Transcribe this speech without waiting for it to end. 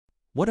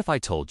What if I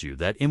told you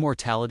that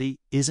immortality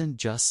isn't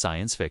just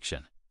science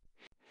fiction?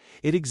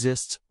 It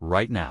exists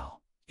right now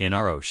in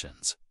our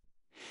oceans.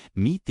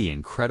 Meet the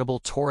incredible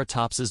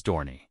Turritopsis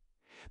dohrnii,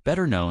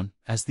 better known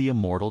as the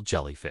immortal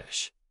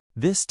jellyfish.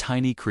 This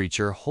tiny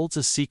creature holds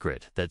a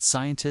secret that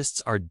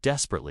scientists are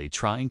desperately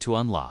trying to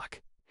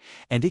unlock,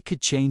 and it could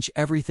change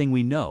everything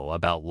we know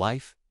about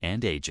life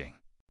and aging.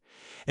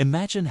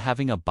 Imagine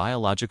having a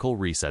biological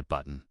reset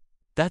button.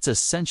 That's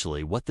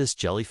essentially what this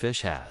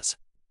jellyfish has.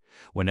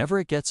 Whenever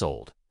it gets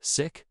old,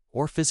 sick,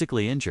 or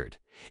physically injured,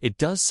 it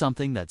does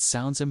something that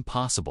sounds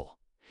impossible.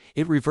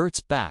 It reverts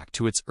back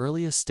to its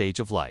earliest stage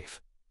of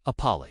life, a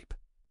polyp.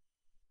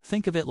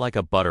 Think of it like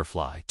a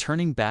butterfly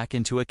turning back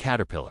into a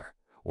caterpillar,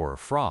 or a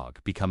frog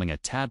becoming a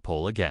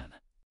tadpole again.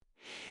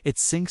 It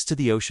sinks to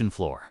the ocean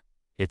floor,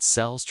 its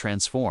cells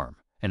transform,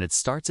 and it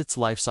starts its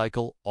life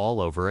cycle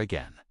all over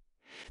again.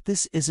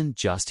 This isn't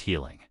just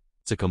healing,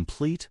 it's a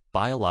complete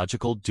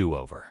biological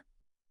do-over.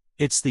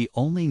 It's the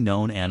only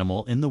known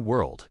animal in the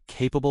world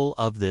capable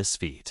of this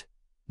feat.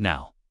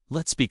 Now,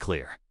 let's be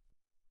clear.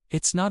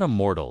 It's not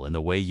immortal in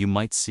the way you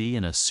might see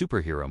in a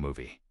superhero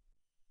movie.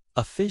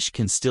 A fish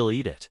can still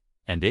eat it,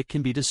 and it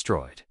can be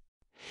destroyed.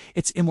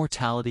 Its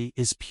immortality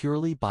is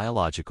purely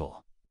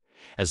biological.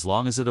 As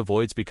long as it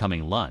avoids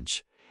becoming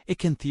lunch, it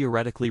can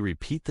theoretically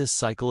repeat this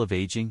cycle of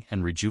aging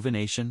and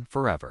rejuvenation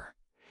forever.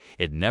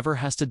 It never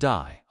has to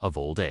die of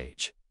old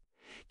age.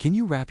 Can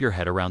you wrap your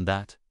head around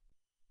that?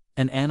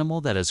 An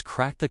animal that has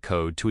cracked the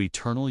code to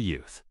eternal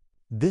youth.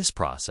 This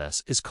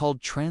process is called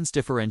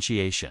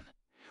transdifferentiation,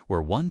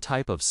 where one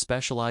type of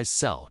specialized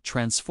cell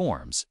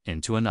transforms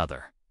into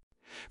another.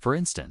 For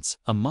instance,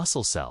 a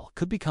muscle cell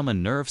could become a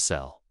nerve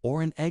cell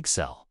or an egg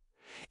cell.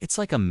 It's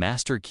like a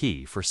master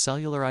key for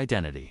cellular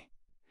identity.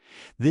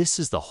 This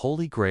is the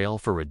holy grail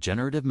for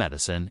regenerative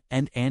medicine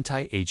and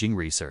anti-aging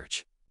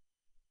research.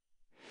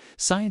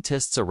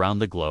 Scientists around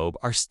the globe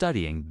are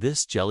studying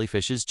this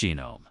jellyfish's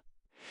genome,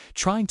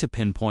 trying to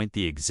pinpoint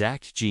the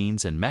exact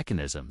genes and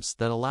mechanisms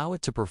that allow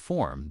it to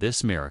perform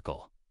this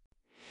miracle.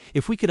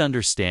 If we could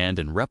understand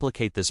and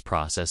replicate this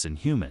process in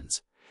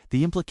humans,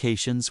 the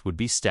implications would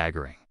be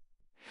staggering.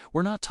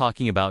 We're not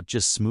talking about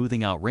just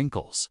smoothing out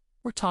wrinkles.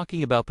 We're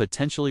talking about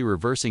potentially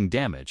reversing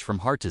damage from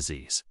heart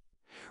disease,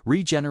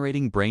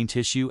 regenerating brain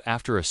tissue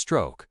after a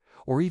stroke,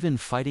 or even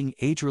fighting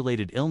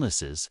age-related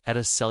illnesses at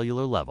a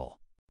cellular level.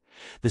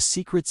 The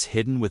secrets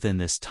hidden within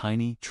this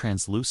tiny,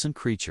 translucent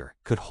creature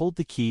could hold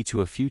the key to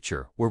a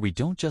future where we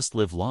don't just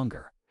live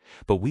longer,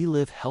 but we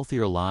live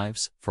healthier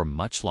lives for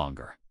much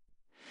longer.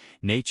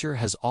 Nature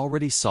has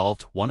already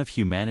solved one of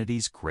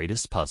humanity's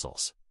greatest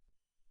puzzles.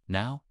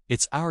 Now,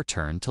 it's our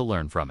turn to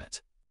learn from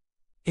it.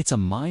 It's a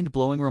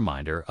mind-blowing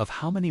reminder of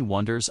how many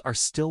wonders are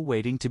still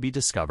waiting to be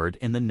discovered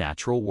in the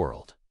natural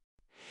world.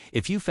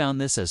 If you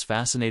found this as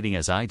fascinating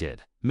as I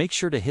did, make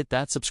sure to hit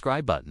that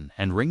subscribe button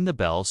and ring the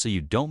bell so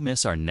you don't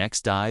miss our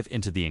next dive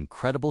into the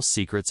incredible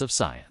secrets of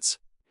science.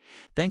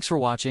 Thanks for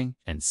watching,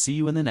 and see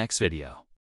you in the next video.